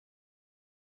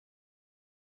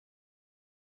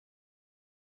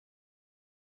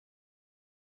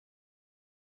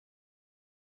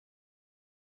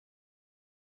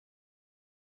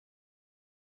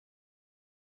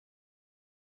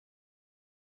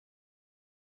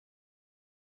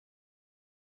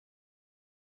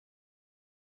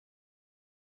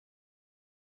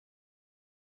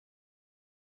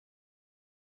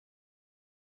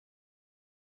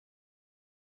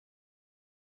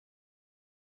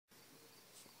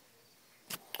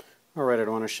Alright, I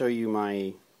want to show you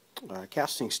my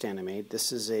casting stand I made.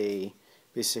 This is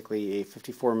basically a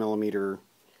 54 millimeter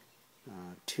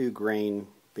 2-grain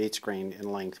Bates grain in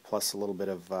length, plus a little bit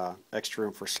of extra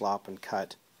room for slop and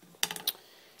cut.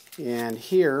 And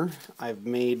here I've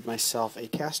made myself a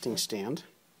casting stand.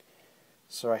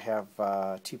 So I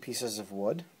have two pieces of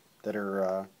wood that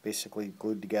are basically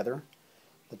glued together.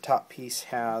 The top piece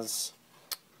has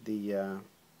the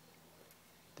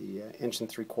 1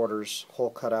 3/4 hole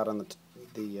cut out on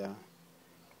the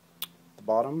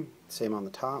bottom, same on the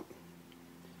top,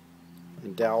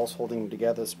 and dowels holding them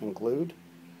together that's been glued.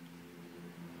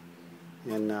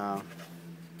 And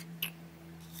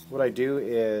what I do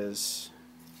is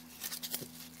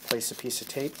place a piece of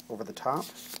tape over the top.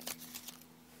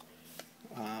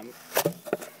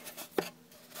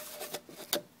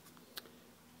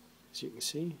 As you can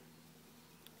see,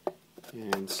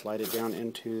 and slide it down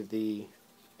into the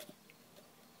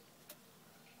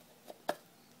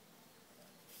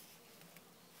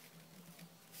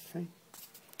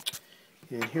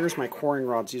And here's my coring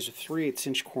rods. These are 3/8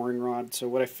 inch coring rods. So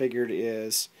what I figured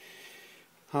is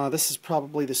this is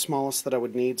probably the smallest that I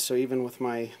would need. So even with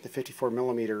the 54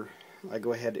 millimeter, I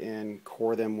go ahead and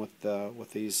core them with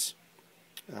these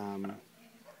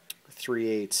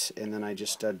 3/8, and then I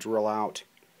just drill out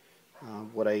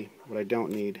what I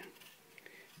don't need.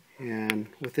 And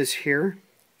with this here,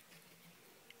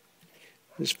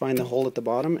 just find the hole at the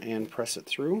bottom and press it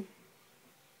through.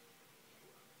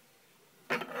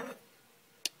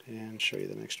 And show you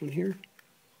the next one here.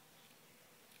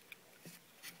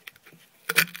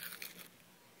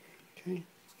 Okay.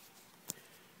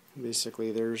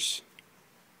 Basically, there's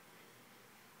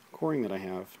coring that I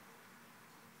have.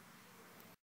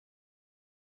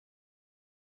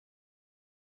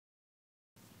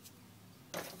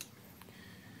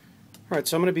 Alright,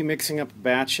 so I'm going to be mixing up a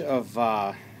batch of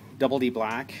Double D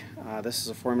Black. This is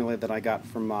a formula that I got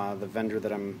from the vendor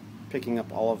that I'm picking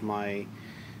up all of my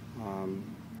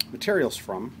materials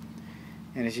from.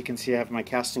 And as you can see, I have my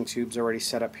casting tubes already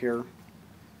set up here.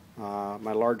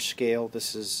 My large scale,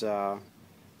 this is for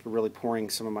really pouring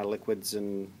some of my liquids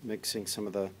and mixing some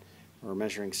of or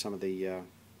measuring some of the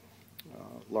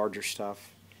larger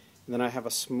stuff. And then I have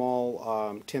a small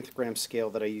 10th gram scale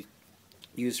that I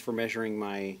use for measuring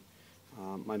my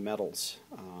metals,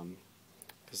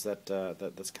 because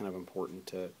that's kind of important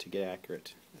to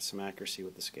get some accuracy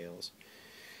with the scales.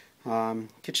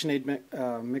 KitchenAid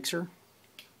mixer,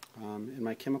 and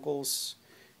my chemicals,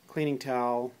 cleaning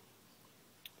towel,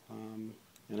 and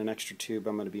an extra tube.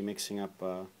 I'm going to be mixing up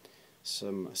a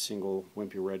single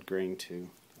wimpy red grain to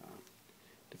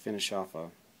finish off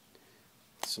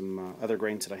some other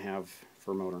grains that I have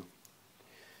for a motor.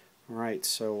 Alright,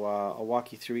 so I'll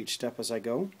walk you through each step as I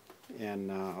go,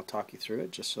 and I'll talk you through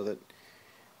it just so that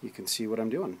you can see what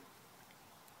I'm doing.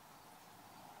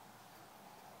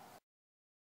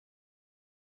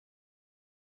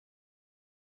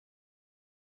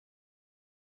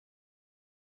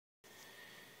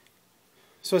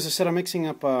 So as I said, I'm mixing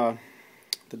up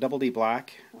the Double D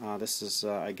Black. This is,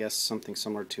 I guess, something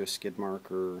similar to a skid mark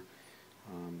or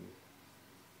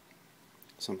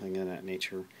something of that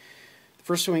nature. The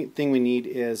first thing we need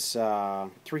is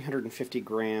 350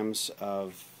 grams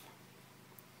of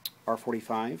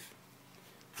R45.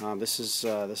 This is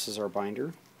our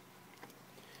binder.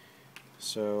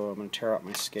 So I'm going to tear out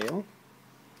my scale.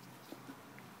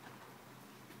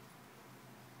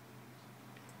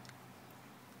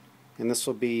 And this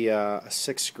will be a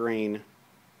 6-grain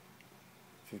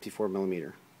 54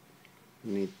 millimeter.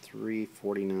 We need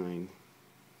 349.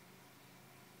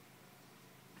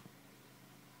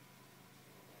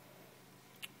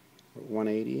 At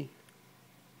 180.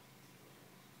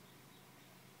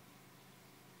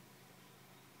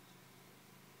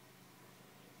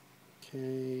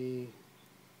 Okay.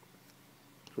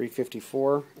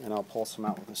 354, and I'll pulse them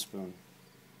out with a spoon.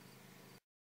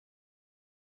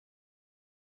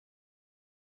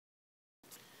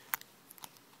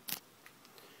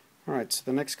 Alright, so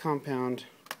the next compound,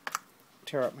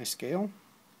 tear out my scale,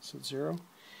 so it's 0.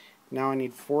 Now I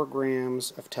need 4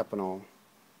 grams of tepanol.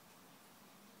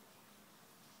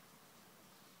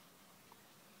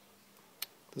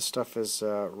 This stuff is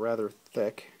rather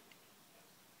thick,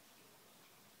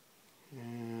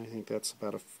 and I think that's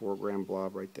about a 4-gram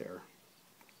blob right there.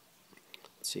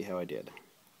 Let's see how I did.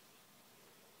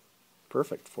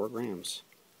 Perfect, 4 grams.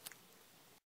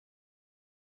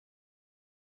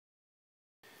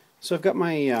 So I've got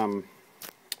my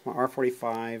my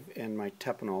R45 and my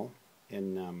tepanol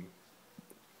in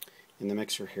the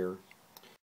mixer here.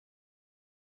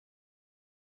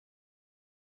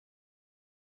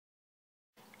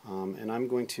 and I'm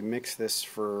going to mix this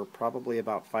for probably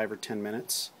about 5 or 10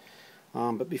 minutes.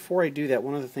 But before I do that,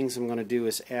 one of the things I'm going to do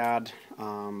is add,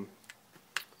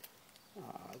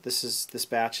 this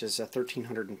batch is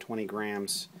 1,320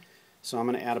 grams, so I'm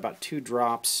going to add about 2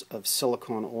 drops of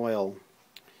silicone oil.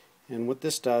 And what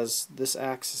this does, this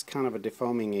acts as kind of a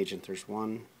defoaming agent. There's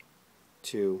 1,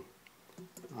 2,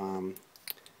 and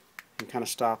kind of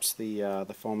stops the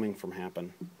foaming from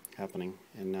happening,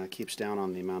 and keeps down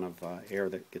on the amount of air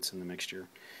that gets in the mixture.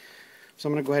 So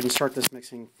I'm going to go ahead and start this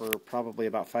mixing for probably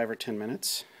about 5 or 10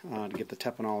 minutes to get the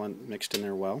tepanol mixed in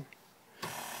there well,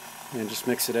 and just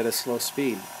mix it at a slow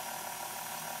speed.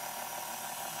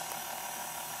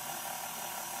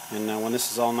 And when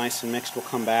this is all nice and mixed, we'll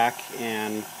come back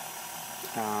and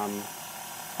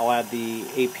I'll add the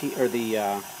AP or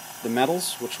the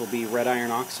metals, which will be red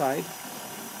iron oxide,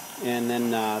 and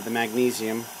then the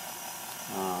magnesium.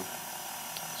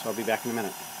 So I'll be back in a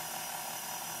minute.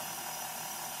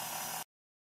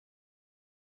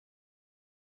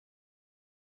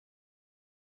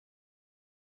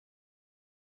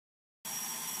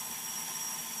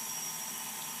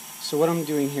 So what I'm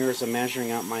doing here is I'm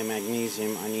measuring out my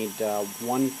magnesium. I need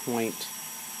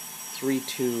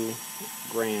 1.32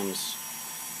 grams,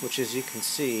 which, as you can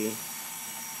see,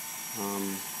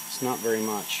 it's not very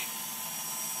much.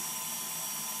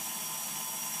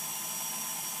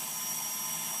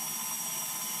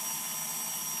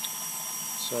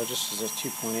 So just as a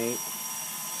 2.8.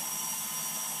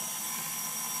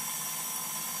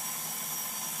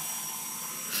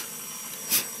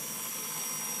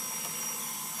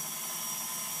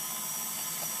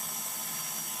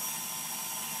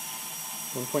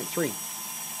 .3.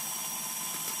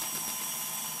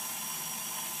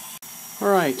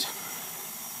 Alright,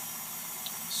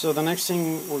 so the next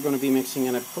thing we're going to be mixing,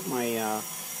 and I put my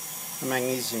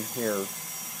magnesium here,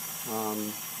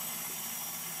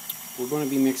 we're going to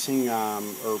be mixing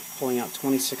or pulling out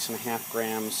 26.5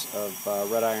 grams of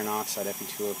red iron oxide,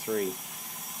 Fe2O3.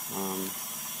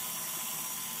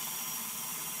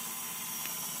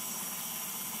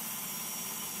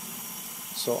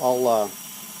 So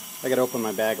I got to open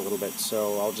my bag a little bit,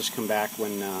 so I'll just come back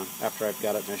when after I've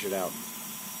got it measured out.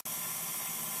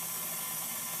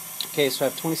 Okay, so I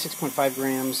have 26.5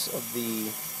 grams of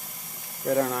the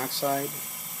red iron oxide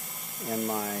and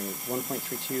my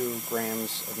 1.32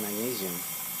 grams of magnesium.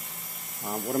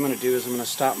 What I'm going to do is I'm going to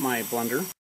stop my blender,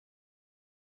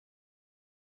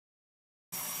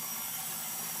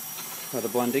 the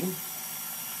blending,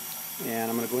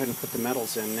 and I'm going to go ahead and put the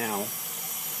metals in now.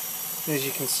 As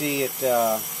you can see, it's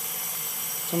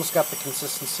almost got the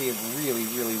consistency of really,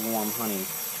 really warm honey.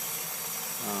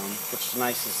 Which is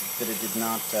nice is that it did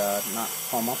not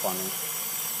foam up on me.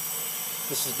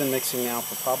 This has been mixing now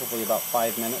for probably about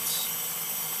 5 minutes.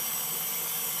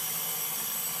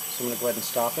 So I'm going to go ahead and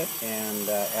stop it and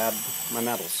add my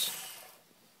metals.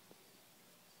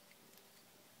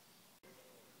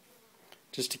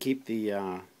 Just to keep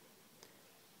the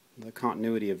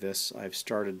continuity of this, I've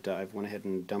went ahead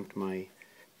and dumped my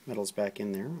metals back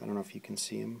in there. I don't know if you can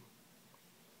see them.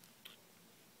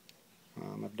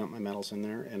 I've dumped my metals in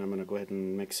there, and I'm going to go ahead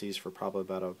and mix these for probably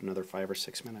about another 5 or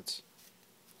 6 minutes.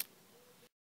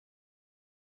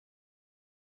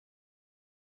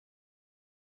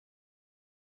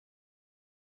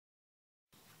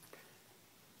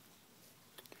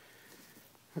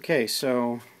 Okay,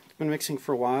 so I've been mixing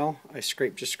for a while. I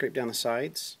just scraped down the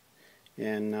sides,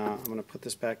 and I'm going to put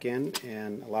this back in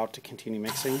and allow it to continue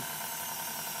mixing.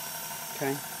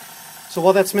 Okay. So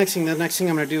while that's mixing, the next thing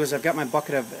I'm going to do is I've got my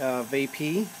bucket of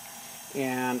AP,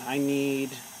 and I need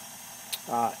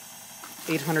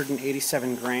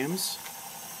 887 grams.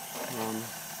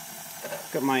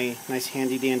 Got my nice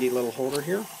handy dandy little holder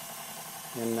here,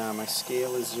 and my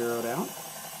scale is zeroed out.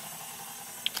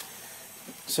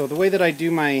 So the way that I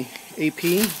do my AP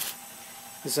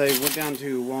is I went down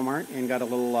to Walmart and got a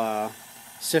little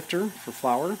sifter for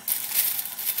flour.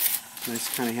 Nice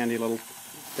kind of handy little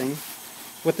thing.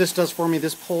 What this does for me,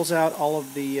 this pulls out all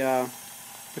of the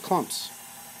clumps.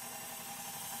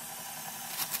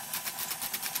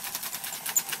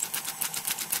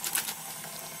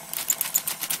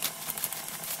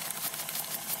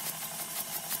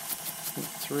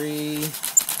 Three.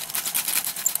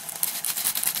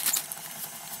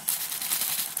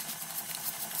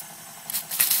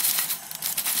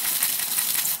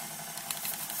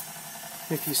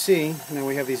 If you see, now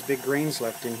we have these big grains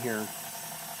left in here.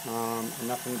 And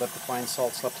nothing but the fine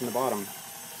salts left in the bottom.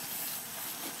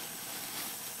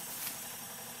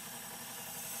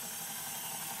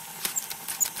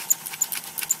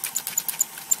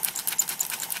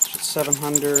 So it's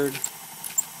 700,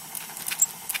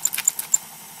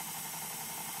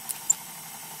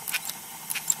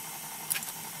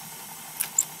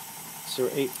 So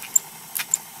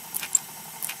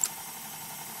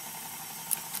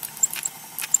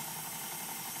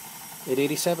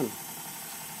 887.